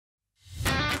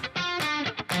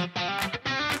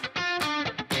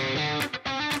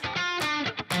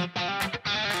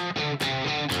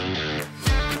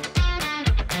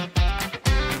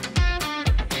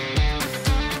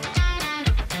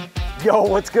Yo,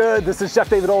 what's good? This is Chef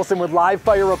David Olson with Live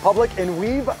Fire Republic, and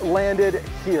we've landed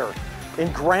here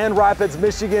in Grand Rapids,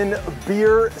 Michigan,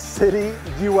 Beer City,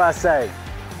 USA.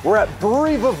 We're at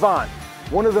Brewery Vivant,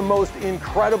 one of the most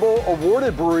incredible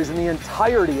awarded breweries in the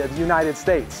entirety of the United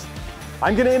States.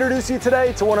 I'm gonna introduce you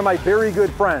today to one of my very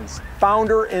good friends,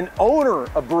 founder and owner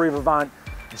of Brewery Vivant,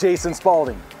 Jason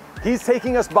Spaulding. He's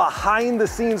taking us behind the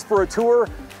scenes for a tour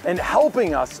and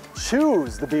helping us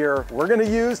choose the beer we're gonna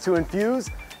use to infuse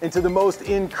into the most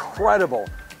incredible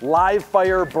live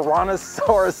fire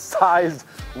Brontosaurus-sized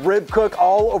rib cook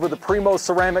all over the Primo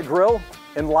ceramic grill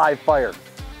and live fire.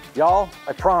 Y'all,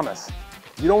 I promise,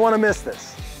 you don't wanna miss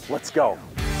this. Let's go.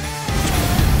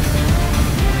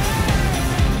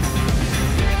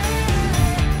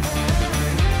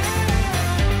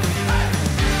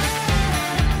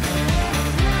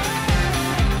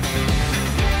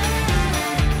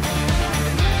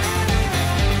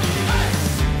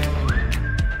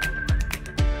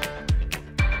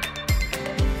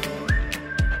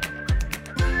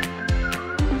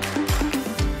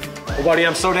 Well, buddy,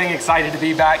 I'm so dang excited to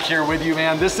be back here with you,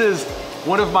 man. This is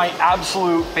one of my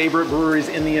absolute favorite breweries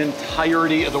in the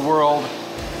entirety of the world.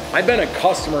 I've been a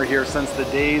customer here since the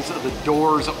days of the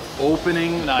doors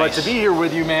opening. Nice. But to be here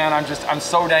with you, man, I'm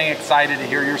so dang excited to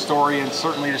hear your story and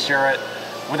certainly to share it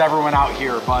with everyone out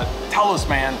here. But tell us,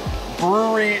 man,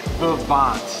 Brewery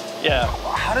Vivant. Yeah.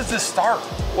 How does this start?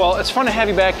 Well, it's fun to have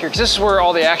you back here because this is where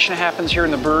all the action happens here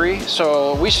in the brewery.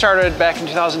 So we started back in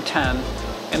 2010.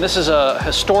 And this is a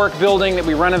historic building that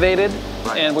we renovated,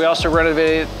 right. And we also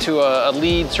renovated it to a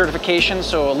LEED certification,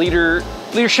 so a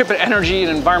leadership in energy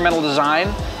and environmental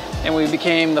design, and we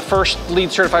became the first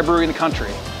LEED certified brewery in the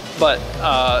country. But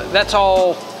that's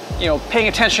all, paying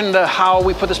attention to how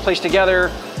we put this place together,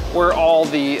 where all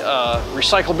the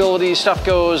recyclability stuff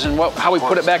goes, and how we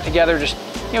put it back together. Just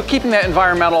keeping that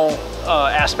environmental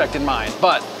aspect in mind.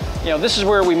 But this is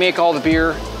where we make all the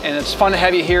beer, and it's fun to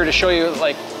have you here to show you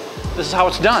this is how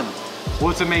it's done.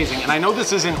 Well, it's amazing. And I know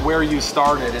this isn't where you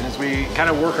started, and as we kind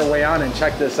of work our way on and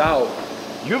check this out,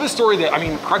 you have a story that,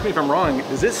 correct me if I'm wrong,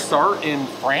 does this start in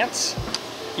France?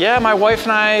 Yeah, my wife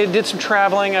and I did some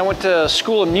traveling. I went to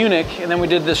school in Munich, and then we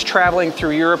did this traveling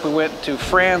through Europe. We went to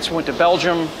France, we went to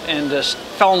Belgium, and just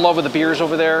fell in love with the beers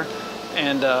over there.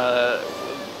 And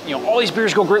all these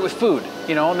beers go great with food,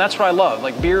 and that's what I love,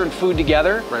 like beer and food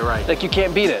together. Right. Like you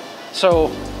can't beat it. So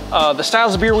the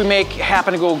styles of beer we make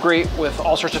happen to go great with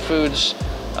all sorts of foods,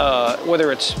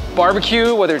 whether it's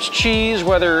barbecue, whether it's cheese,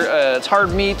 whether it's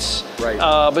hard meats, right.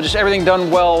 But just everything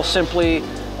done well, simply,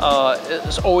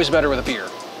 is always better with a beer.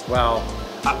 Well,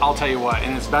 I'll tell you what,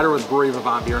 and it's better with Brewery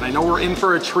Vivant beer, and I know we're in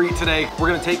for a treat today. We're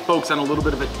gonna take folks on a little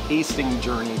bit of a tasting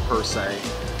journey per se,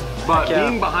 but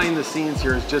being behind the scenes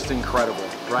here is just incredible,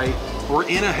 right? We're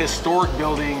in a historic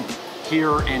building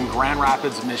here in Grand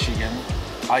Rapids, Michigan.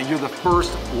 You're the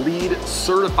first LEED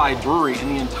certified brewery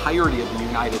in the entirety of the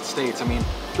United States.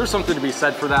 There's something to be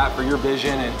said for that, for your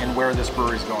vision and where this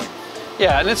brewery is going.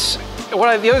 Yeah, and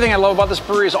the other thing I love about this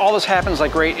brewery is all this happens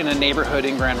right in a neighborhood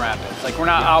in Grand Rapids. Like we're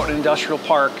not out in an industrial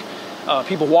park.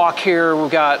 People walk here.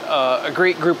 We've got a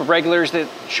great group of regulars that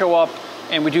show up,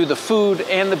 and we do the food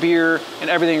and the beer and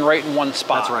everything right in one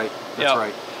spot. That's right, that's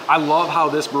right. I love how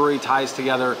this brewery ties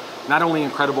together not only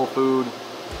incredible food,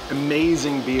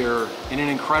 amazing beer, and an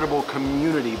incredible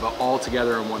community, but all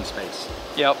together in one space.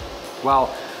 Yep.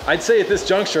 Well, I'd say at this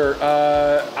juncture,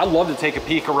 I'd love to take a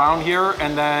peek around here,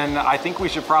 and then I think we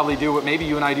should probably do what maybe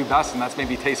you and I do best, and that's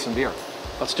maybe taste some beer.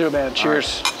 Let's do it, man.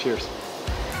 Cheers. Right. Cheers.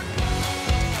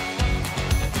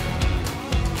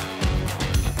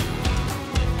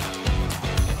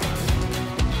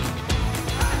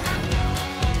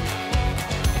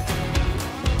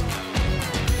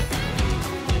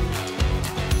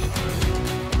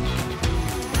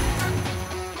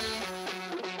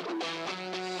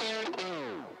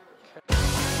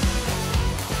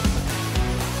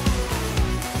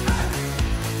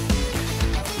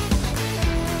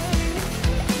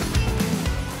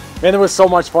 Man, it was so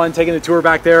much fun taking the tour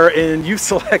back there, and you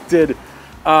selected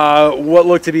what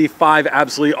looked to be 5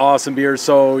 absolutely awesome beers.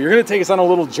 So you're gonna take us on a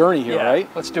little journey here, right?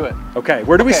 Let's do it. Okay,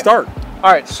 where do we start?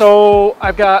 All right, so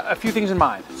I've got a few things in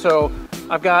mind. So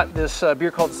I've got this beer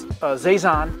called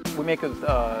Saison. We make with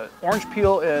orange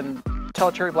peel and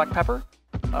cherry black pepper.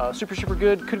 Super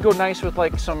good. Could go nice with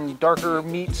like some darker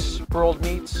meats, grilled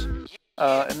meats.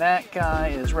 And that guy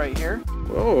is right here.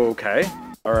 Oh, okay.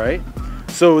 All right.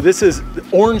 So this is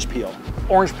orange peel.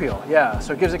 Orange peel, yeah.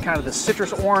 So it gives it kind of the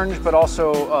citrus orange, but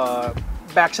also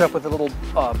backs it up with the little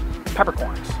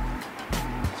peppercorns.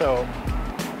 So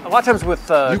a lot of times with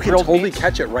you can totally meats,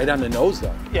 catch it right on the nose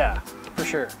though. Yeah, for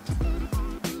sure.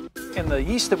 and the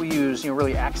yeast that we use,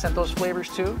 really accent those flavors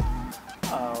too.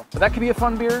 But that could be a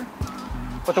fun beer.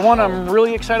 But the one I'm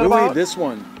really excited about. Wait, this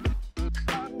one.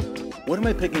 What am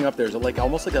I picking up there? Is it like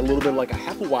almost like a little bit like a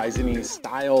Hefeweizen-y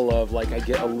style of like I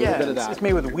get a little bit of that? It's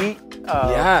made with wheat.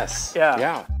 Yes.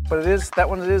 Yeah. But that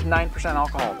one is 9%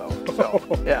 alcohol though.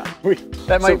 So yeah.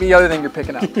 That might be the other thing you're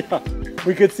picking up. Yeah.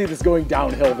 We could see this going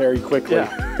downhill very quickly.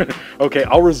 Yeah. Okay,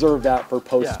 I'll reserve that for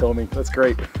post-filming. That's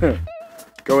great.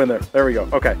 Go in there. There we go.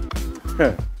 Okay.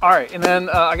 All right, and then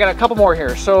I got a couple more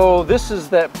here. So this is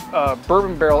that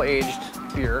bourbon barrel aged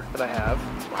beer that I have.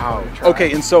 Wow.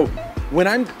 Okay, and so when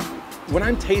I'm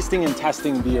tasting and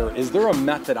testing beer, is there a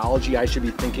methodology I should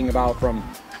be thinking about from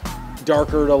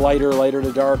darker to lighter, lighter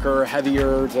to darker,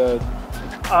 heavier to?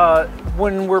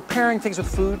 When we're pairing things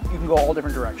with food, you can go all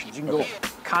different directions. You can go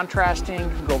contrasting, you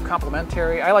can go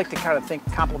complementary. I like to kind of think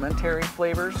complementary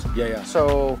flavors. Yeah.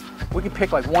 So we could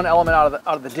pick like one element out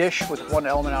of the dish with one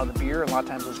element out of the beer, and a lot of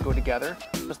times those go together.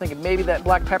 I was thinking maybe that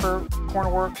black pepper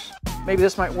corn works. Maybe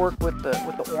this might work with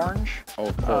the orange. Oh,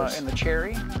 of course. And the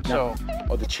cherry.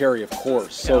 The cherry, of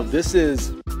course. So this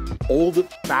is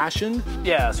old-fashioned?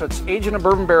 Yeah, so it's aged in a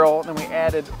bourbon barrel, and then we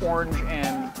added orange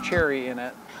and cherry in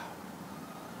it.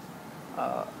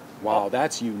 Wow,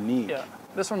 that's unique. Yeah,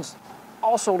 this one's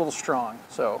also a little strong,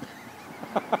 so.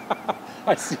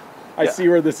 I see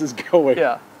where this is going.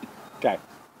 Yeah. Okay.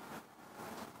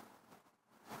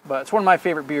 But it's one of my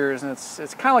favorite beers, and it's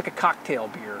kind of like a cocktail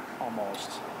beer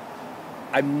almost.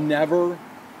 I've never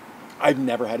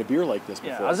had a beer like this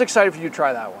before. Yeah, I was excited for you to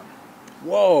try that one.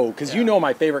 Whoa, because you know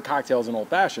my favorite cocktail is an old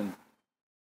fashioned.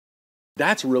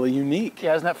 That's really unique.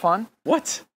 Yeah, isn't that fun?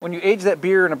 What? When you age that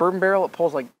beer in a bourbon barrel, it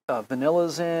pulls like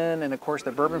vanillas in, and of course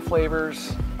the bourbon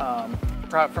flavors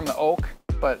from the oak.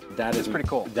 But it's pretty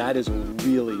cool. That is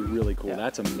really, really cool. Yeah.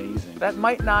 That's amazing. That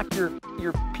might knock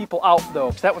your people out though,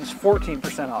 because that one's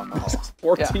 14% alcohol.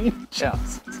 14? Yeah.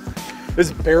 This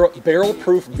is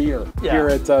barrel-proof beer here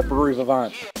at Brewery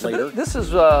Vivant later. This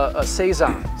is a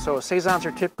Saison. So Saisons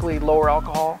are typically lower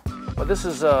alcohol, but this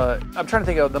is I'm trying to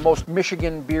think of the most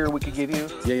Michigan beer we could give you.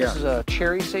 Yeah. This is a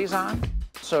cherry Saison.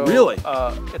 So really,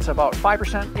 it's about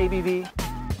 5% ABV,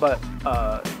 but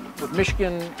with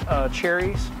Michigan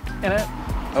cherries in it.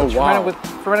 Oh, wow.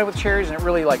 Fermented with cherries, and it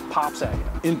really like pops at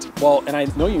you. And I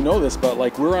know you know this, but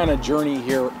like we're on a journey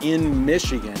here in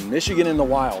Michigan in the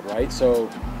wild, right? So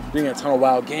doing a ton of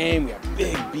wild game, we have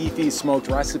big beefy smoked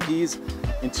recipes,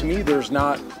 and to me there's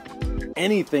not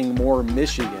anything more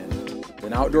Michigan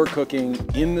than outdoor cooking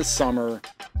in the summer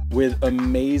with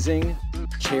amazing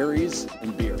cherries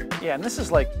and beer. Yeah, and this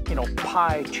is like,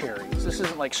 pie cherries. This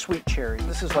isn't like sweet cherries.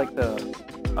 This is like the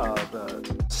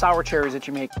sour cherries that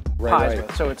you make pies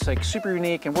with. So it's like super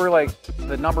unique, and we're like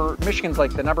Michigan's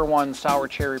like the #1 sour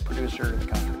cherry producer in the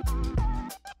country.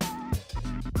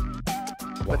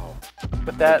 Wow.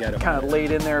 But that kind of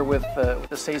laid in there with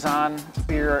the Saison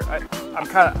beer.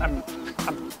 I'm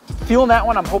feeling that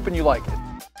one. I'm hoping you like it.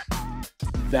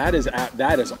 That is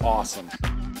awesome.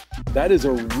 That is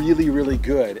a really, really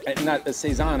good. And not a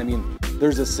Saison. I mean,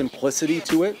 there's a simplicity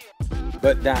to it,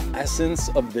 but that essence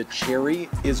of the cherry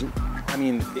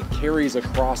it carries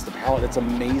across the palate. It's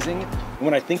amazing. And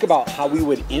when I think about how we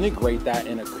would integrate that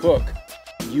in a cook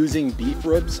using beef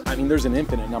ribs, I mean, there's an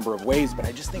infinite number of ways, but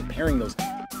I just think pairing those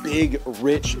big,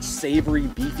 rich, savory,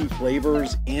 beefy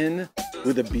flavors in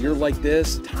with a beer like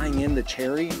this, tying in the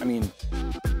cherry, I mean,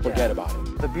 forget about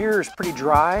it. The beer is pretty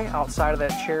dry outside of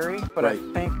that cherry, but right.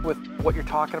 I think with what you're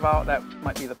talking about, that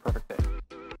might be the perfect thing.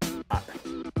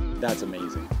 That's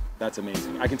amazing. That's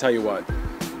amazing. I can tell you what,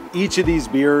 each of these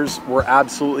beers were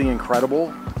absolutely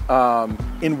incredible.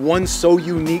 And one so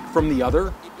unique from the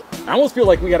other. I almost feel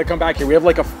like we got to come back here. We have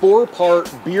like a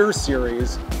 4-part beer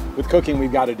series with cooking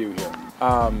we've got to do here.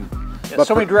 But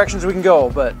so many directions we can go,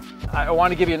 but I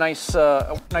want to give you a nice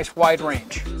wide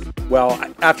range. Well,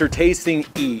 after tasting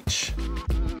each,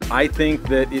 I think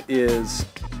that it is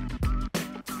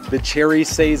the cherry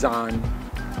Saison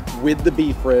with the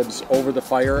beef ribs over the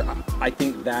fire. I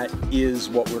think that is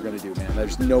what we're going to do, man.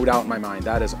 There's no doubt in my mind.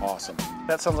 That is awesome.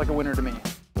 That sounds like a winner to me.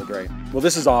 Well, great. Well,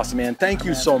 this is awesome, man. Thank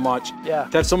you so much. Yeah.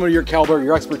 To have some of your caliber,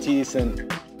 your expertise,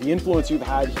 and the influence you've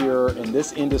had here in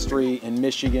this industry, in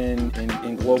Michigan,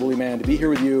 and globally, man. To be here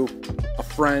with you, a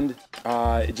friend,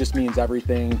 it just means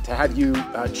everything. To have you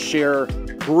share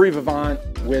Brewery Vivant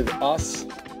with us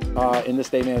in this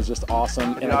day, man, is just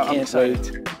awesome. And I can't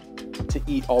wait to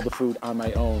eat all the food on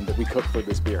my own that we cook for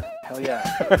this beer. Hell yeah.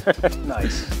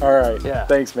 Nice. All right. Yeah.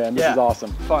 Thanks, man. This is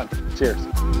awesome. Fun. Cheers.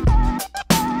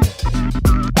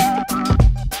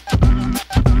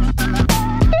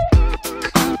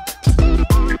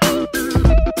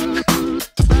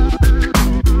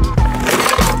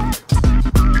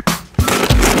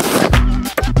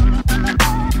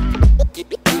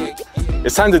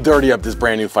 It's time to dirty up this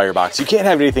brand new firebox. You can't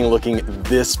have anything looking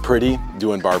this pretty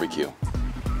doing barbecue.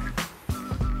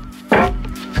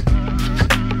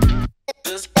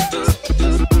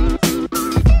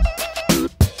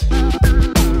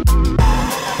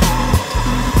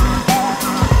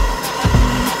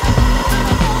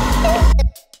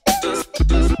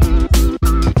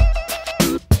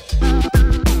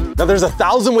 Now there's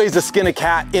 1,000 ways to skin a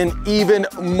cat and even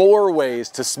more ways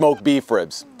to smoke beef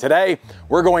ribs. Today,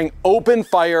 we're going open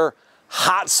fire,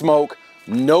 hot smoke,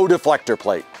 no deflector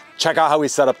plate. Check out how we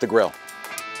set up the grill.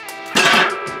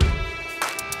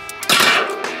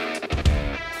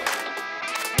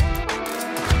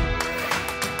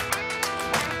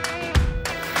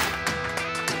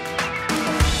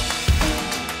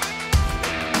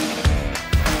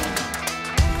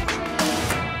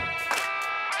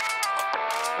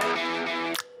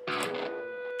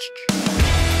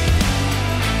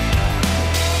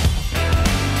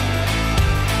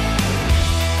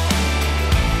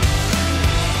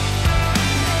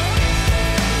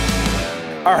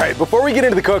 All right, before we get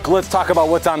into the cook, let's talk about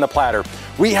what's on the platter.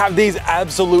 We have these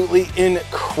absolutely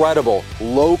incredible,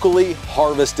 locally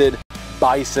harvested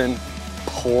bison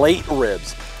plate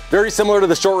ribs. Very similar to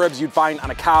the short ribs you'd find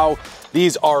on a cow.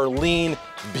 These are lean,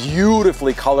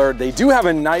 beautifully colored. They do have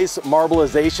a nice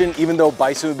marbleization, even though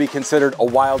bison would be considered a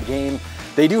wild game.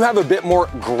 They do have a bit more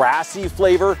grassy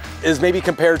flavor, as maybe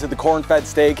compared to the corn-fed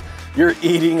steak you're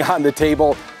eating on the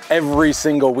table every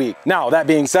single week. Now, that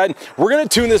being said, we're gonna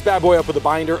tune this bad boy up with a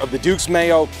binder of the Duke's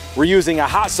Mayo. We're using a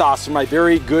hot sauce from my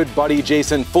very good buddy,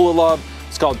 Jason, full of love.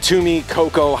 It's called Toomey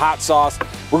Cocoa Hot Sauce.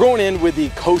 We're going in with the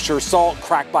kosher salt,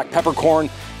 cracked black peppercorn,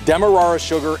 demerara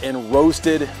sugar, and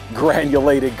roasted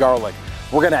granulated garlic.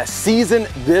 We're gonna season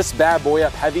this bad boy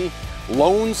up heavy,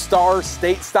 Lone Star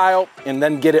State style, and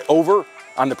then get it over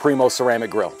on the Primo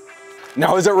ceramic grill.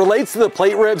 Now, as it relates to the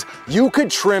plate ribs, you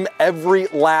could trim every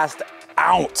last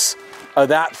ounce of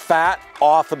that fat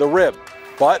off of the rib,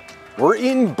 but we're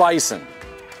eating bison,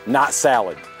 not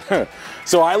salad.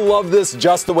 So I love this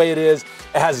just the way it is.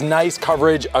 It has nice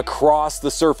coverage across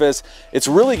the surface. It's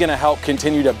really gonna help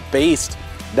continue to baste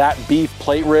that beef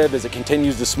plate rib as it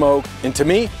continues to smoke. And to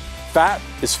me, fat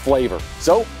is flavor.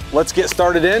 So let's get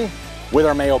started in with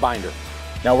our mayo binder.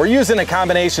 Now we're using a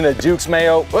combination of Duke's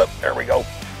Mayo. Whoop, there we go.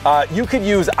 You could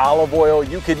use olive oil,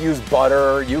 you could use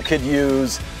butter, you could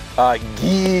use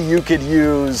ghee, you could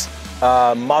use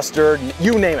mustard,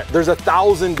 you name it. There's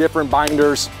 1,000 different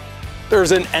binders.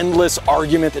 There's an endless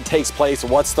argument that takes place.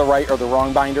 What's the right or the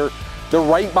wrong binder? The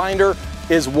right binder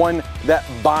is one that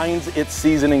binds its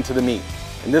seasoning to the meat.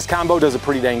 And this combo does a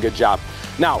pretty dang good job.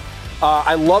 Now,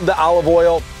 I love the olive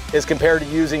oil as compared to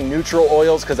using neutral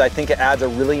oils because I think it adds a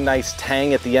really nice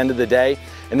tang at the end of the day.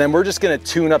 And then we're just gonna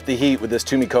tune up the heat with this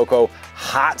Toomey Cocoa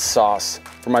hot sauce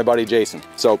from my buddy Jason.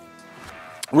 So,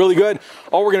 really good.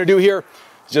 All we're gonna do here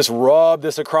is just rub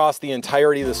this across the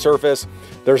entirety of the surface.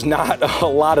 There's not a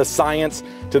lot of science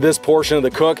to this portion of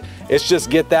the cook. It's just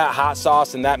get that hot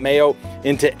sauce and that mayo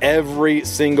into every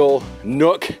single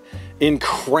nook and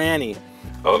cranny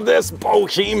of this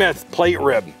behemoth plate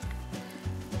rib.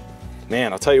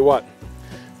 Man, I'll tell you what,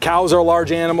 cows are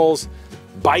large animals,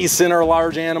 bison are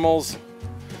large animals,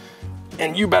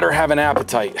 and you better have an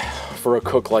appetite for a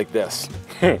cook like this.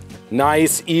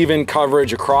 Nice, even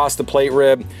coverage across the plate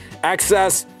rib.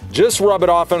 Excess, just rub it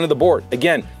off onto the board.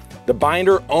 Again, the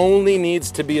binder only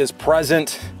needs to be as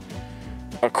present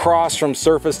across from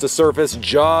surface to surface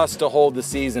just to hold the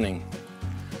seasoning.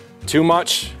 Too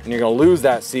much, and you're gonna lose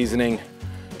that seasoning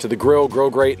to the grill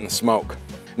grate, and the smoke.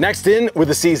 Next in with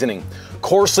the seasoning,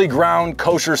 coarsely ground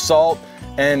kosher salt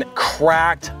and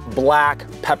cracked black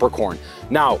peppercorn.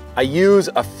 Now, I use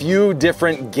a few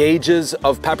different gauges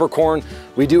of peppercorn.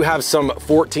 We do have some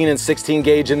 14 and 16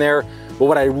 gauge in there, but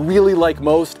what I really like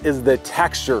most is the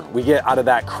texture we get out of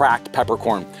that cracked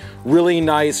peppercorn. Really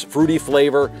nice, fruity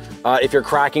flavor if you're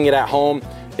cracking it at home.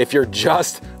 If you're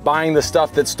just buying the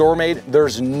stuff that's store made,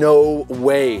 there's no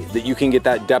way that you can get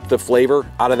that depth of flavor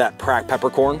out of that cracked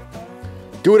peppercorn.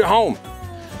 Do it at home.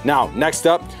 Now, next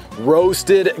up,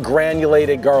 roasted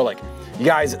granulated garlic. You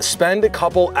guys, spend a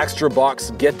couple extra bucks,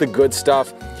 get the good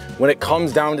stuff. When it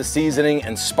comes down to seasoning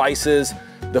and spices,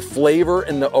 the flavor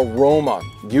and the aroma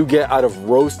you get out of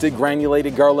roasted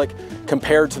granulated garlic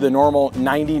compared to the normal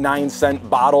 99-cent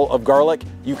bottle of garlic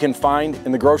you can find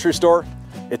in the grocery store,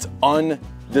 it's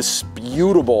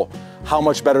undisputable how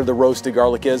much better the roasted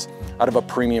garlic is out of a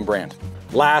premium brand.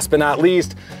 Last but not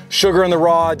least, sugar in the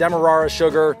raw, demerara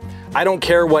sugar. I don't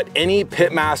care what any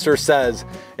pitmaster says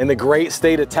in the great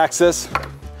state of Texas,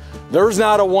 there's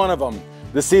not a one of them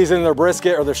that season their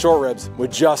brisket or their short ribs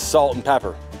with just salt and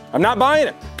pepper. I'm not buying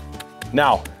it.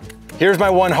 Now, here's my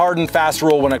one hard and fast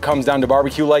rule when it comes down to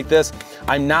barbecue like this.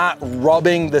 I'm not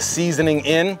rubbing the seasoning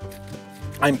in,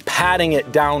 I'm patting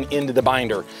it down into the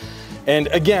binder. And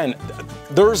again,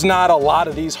 there's not a lot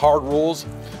of these hard rules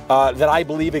that I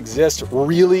believe exist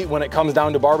really when it comes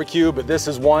down to barbecue, but this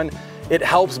is one. It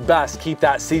helps best keep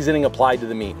that seasoning applied to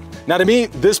the meat. Now to me,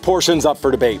 this portion's up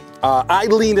for debate. I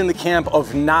lean in the camp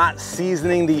of not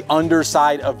seasoning the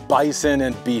underside of bison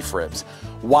and beef ribs.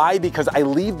 Why? Because I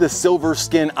leave the silver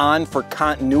skin on for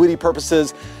continuity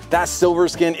purposes. That silver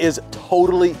skin is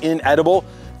totally inedible.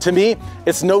 To me,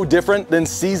 it's no different than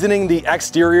seasoning the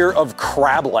exterior of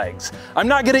crab legs. I'm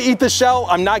not gonna eat the shell,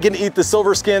 I'm not gonna eat the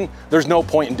silver skin, there's no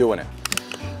point in doing it.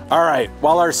 All right,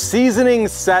 while our seasoning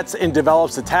sets and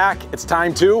develops attack, it's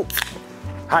time to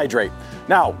hydrate.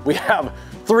 Now, we have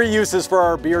 3 uses for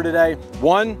our beer today.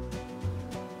 1,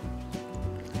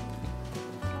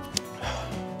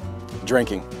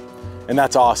 drinking, and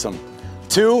that's awesome.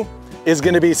 2 is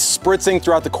gonna be spritzing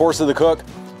throughout the course of the cook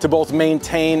to both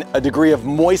maintain a degree of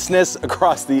moistness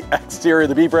across the exterior of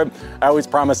the beef rib. I always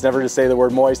promise never to say the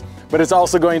word moist, but it's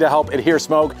also going to help adhere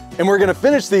smoke. And we're gonna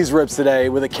finish these ribs today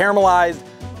with a caramelized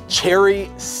cherry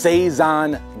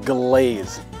Saison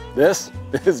glaze. This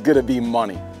is gonna be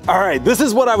money. All right, this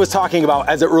is what I was talking about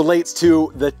as it relates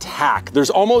to the tack. There's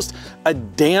almost a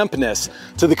dampness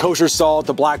to the kosher salt,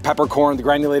 the black peppercorn, the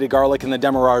granulated garlic, and the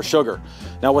demerara sugar.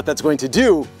 Now what that's going to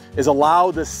do is allow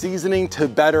the seasoning to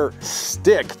better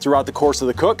stick throughout the course of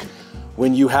the cook.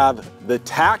 When you have the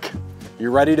tack, you're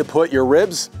ready to put your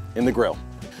ribs in the grill.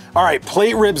 All right,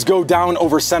 plate ribs go down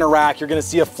over center rack. You're gonna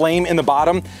see a flame in the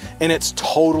bottom, and it's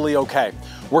totally okay.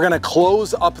 We're gonna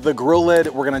close up the grill lid.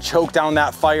 We're gonna choke down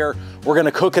that fire. We're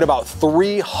gonna cook at about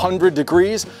 300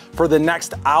 degrees for the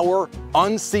next hour,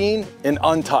 unseen and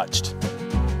untouched.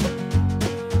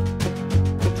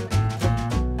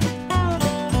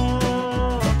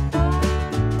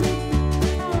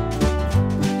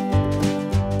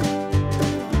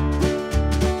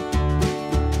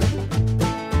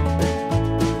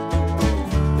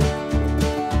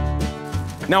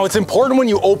 Now it's important when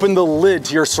you open the lid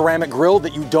to your ceramic grill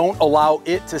that you don't allow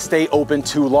it to stay open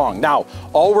too long. Now,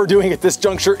 all we're doing at this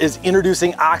juncture is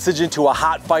introducing oxygen to a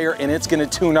hot fire, and it's gonna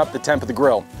tune up the temp of the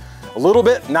grill. A little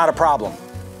bit, not a problem.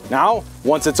 Now,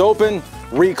 once it's open,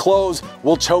 reclose,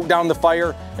 we'll choke down the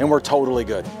fire, and we're totally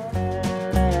good.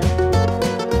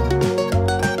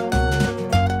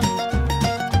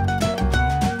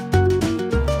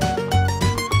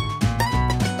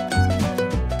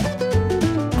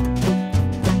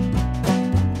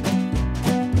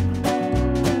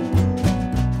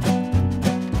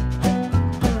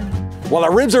 While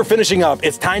our ribs are finishing up,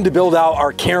 it's time to build out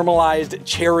our caramelized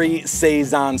cherry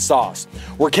Saison sauce.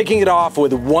 We're kicking it off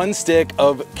with 1 stick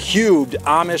of cubed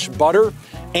Amish butter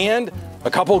and a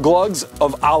couple glugs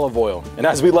of olive oil. And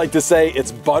as we like to say,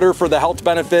 it's butter for the health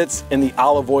benefits and the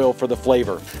olive oil for the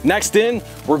flavor. Next in,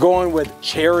 we're going with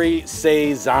cherry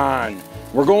Saison.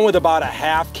 We're going with about a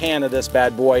half can of this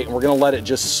bad boy, and we're gonna let it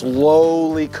just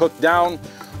slowly cook down.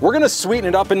 We're gonna sweeten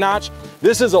it up a notch.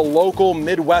 This is a local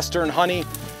Midwestern honey.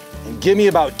 And give me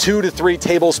about 2 to 3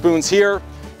 tablespoons here,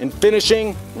 and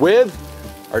finishing with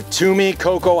our Toomey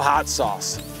Cocoa hot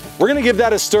sauce. We're gonna give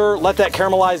that a stir, let that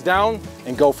caramelize down,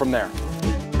 and go from there.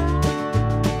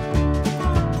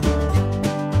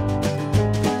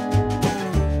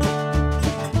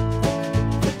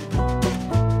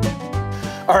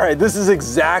 All right, this is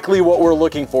exactly what we're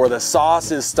looking for. The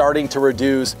sauce is starting to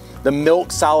reduce. The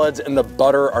milk solids and the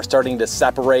butter are starting to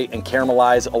separate and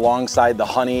caramelize alongside the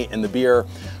honey and the beer.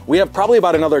 We have probably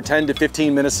about another 10 to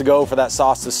 15 minutes to go for that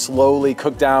sauce to slowly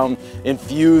cook down,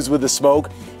 infuse with the smoke.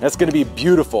 That's gonna be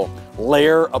beautiful,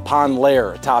 layer upon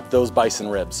layer atop those bison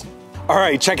ribs. All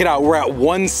right, check it out. We're at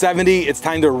 170. It's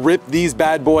time to rip these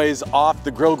bad boys off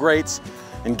the grill grates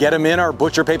and get them in our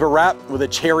butcher paper wrap with a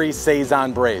cherry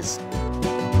Saison braise.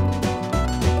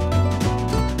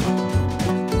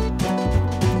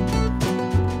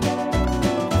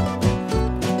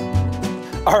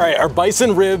 All right, our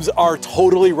bison ribs are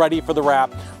totally ready for the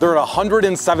wrap. They're at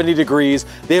 170 degrees.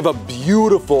 They have a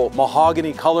beautiful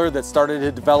mahogany color that started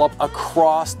to develop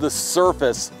across the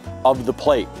surface of the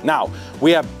plate. Now,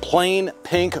 we have plain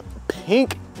pink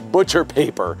butcher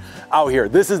paper out here.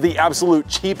 This is the absolute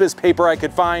cheapest paper I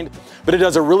could find, but it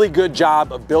does a really good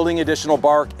job of building additional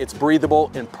bark. It's breathable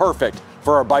and perfect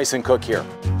for our bison cook here.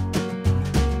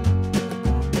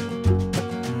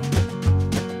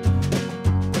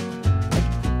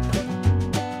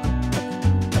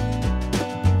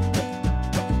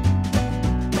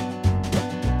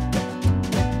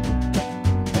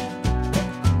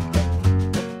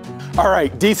 All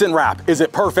right, decent wrap. Is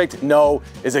it perfect? No.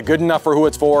 Is it good enough for who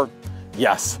it's for?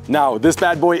 Yes. Now, this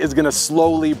bad boy is gonna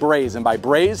slowly braise, and by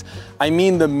braise, I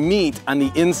mean the meat on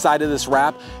the inside of this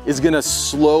wrap is gonna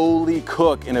slowly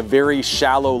cook in a very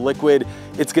shallow liquid.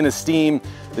 It's gonna steam.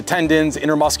 The tendons,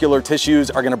 intermuscular tissues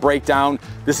are gonna break down.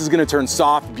 This is gonna turn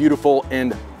soft, beautiful,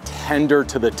 and tender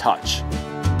to the touch.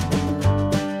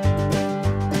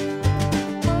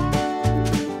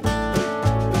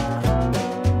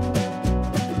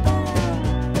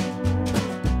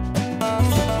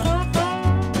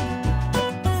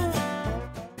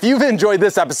 If you've enjoyed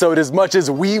this episode as much as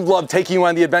we love taking you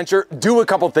on the adventure, do a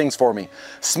couple things for me.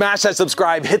 Smash that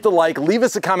subscribe, hit the like, leave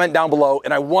us a comment down below,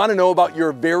 and I want to know about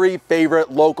your very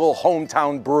favorite local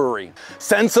hometown brewery.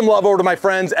 Send some love over to my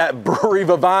friends at Brewery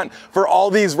Vivant for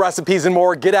all these recipes and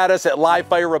more. Get at us at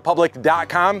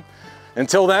livefirerepublic.com.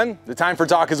 Until then, the time for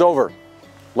talk is over.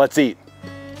 Let's eat.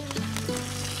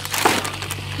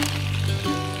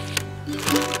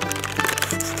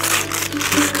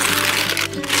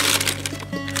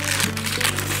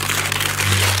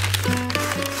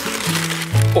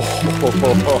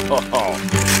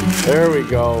 Oh, there we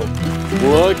go.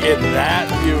 Look at that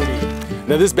beauty.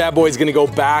 Now this bad boy is gonna go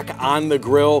back on the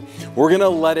grill. We're gonna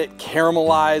let it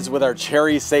caramelize with our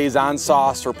cherry Saison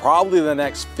sauce for probably the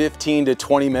next 15 to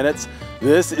 20 minutes.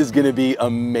 This is gonna be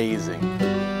amazing.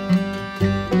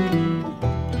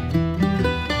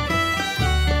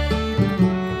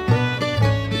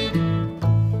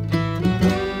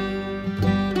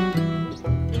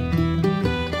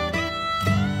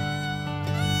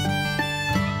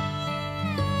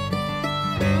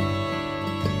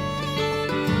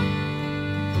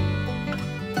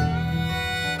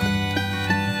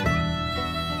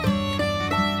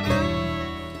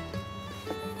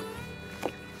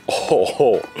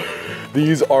 Oh,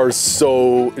 these are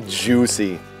so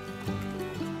juicy.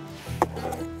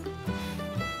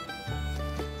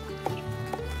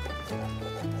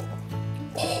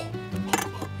 Oh.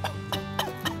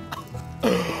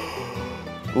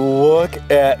 Look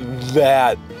at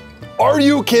that. Are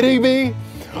you kidding me?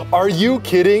 Are you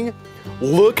kidding?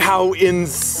 Look how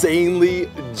insanely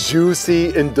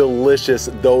juicy and delicious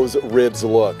those ribs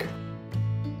look.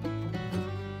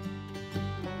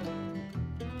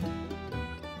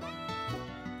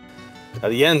 Now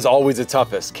the end's always the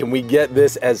toughest. Can we get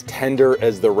this as tender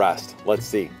as the rest? Let's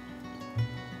see.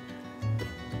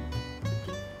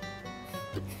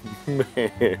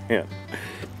 Man.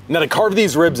 Now to carve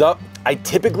these ribs up, I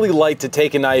typically like to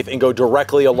take a knife and go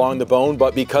directly along the bone,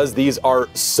 but because these are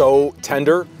so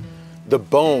tender, the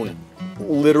bone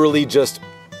literally just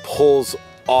pulls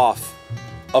off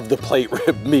of the plate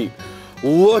rib meat.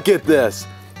 Look at this.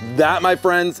 That, my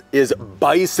friends, is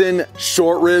Bison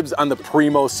short ribs on the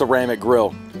Primo ceramic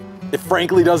grill. It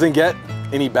frankly doesn't get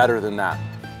any better than that.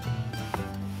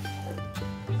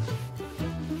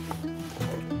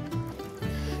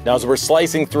 Now, as we're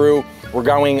slicing through, we're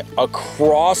going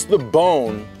across the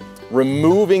bone,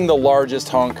 removing the largest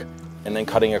hunk, and then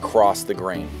cutting across the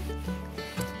grain.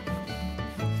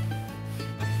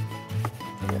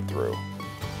 Get through.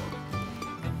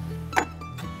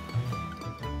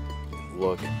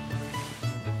 Look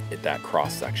at that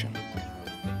cross section.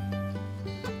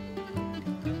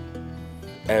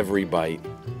 Every bite,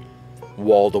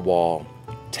 wall to wall,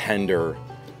 tender,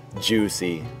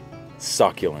 juicy,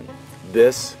 succulent.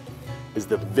 This is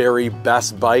the very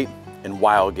best bite in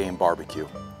wild game barbecue,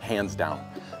 hands down.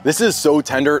 This is so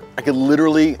tender, I could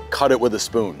literally cut it with a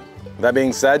spoon. That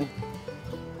being said,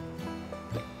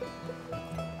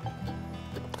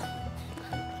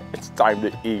 it's time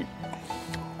to eat.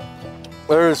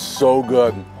 It is so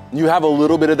good. You have a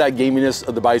little bit of that gaminess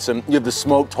of the bison. You have the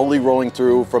smoke totally rolling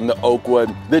through from the oak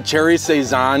wood. The cherry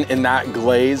Saison in that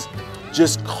glaze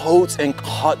just coats and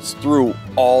cuts through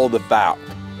all the fat.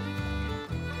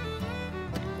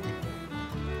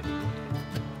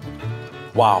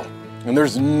 Wow, and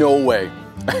there's no way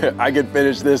I could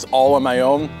finish this all on my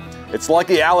own. It's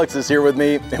lucky Alex is here with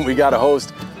me and we got a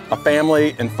host, a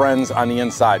family and friends on the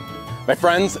inside. My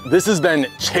friends, this has been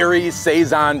cherry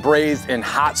Saison braised and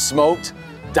hot smoked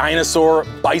dinosaur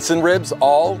bison ribs,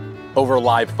 all over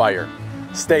live fire.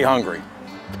 Stay hungry.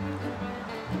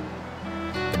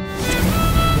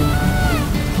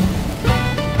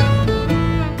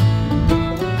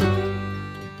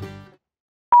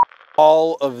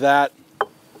 All of that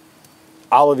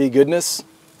olive-y goodness,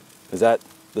 is that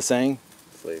the saying?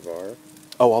 Flavor.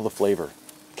 Oh, all the flavor.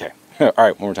 Okay, all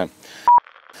right, one more time.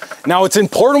 Now it's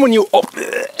important when you,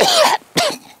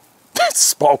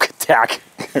 smoke attack.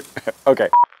 Okay.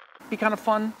 be kind of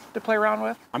fun to play around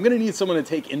with. I'm gonna need someone to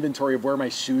take inventory of where my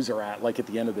shoes are at, like at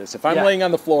the end of this. If I'm Yeah. laying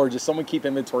on the floor, just someone keep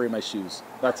inventory of my shoes.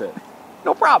 That's it.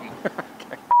 No problem.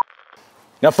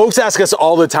 Now, folks ask us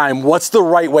all the time, what's the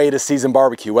right way to season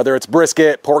barbecue? Whether it's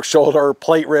brisket, pork shoulder,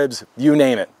 plate ribs, you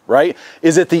name it, right?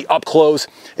 Is it the up close?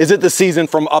 Is it the season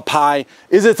from up high?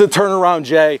 Is it the turnaround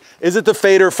J? Is it the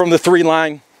fader from the 3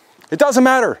 line? It doesn't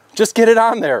matter, just get it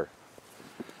on there.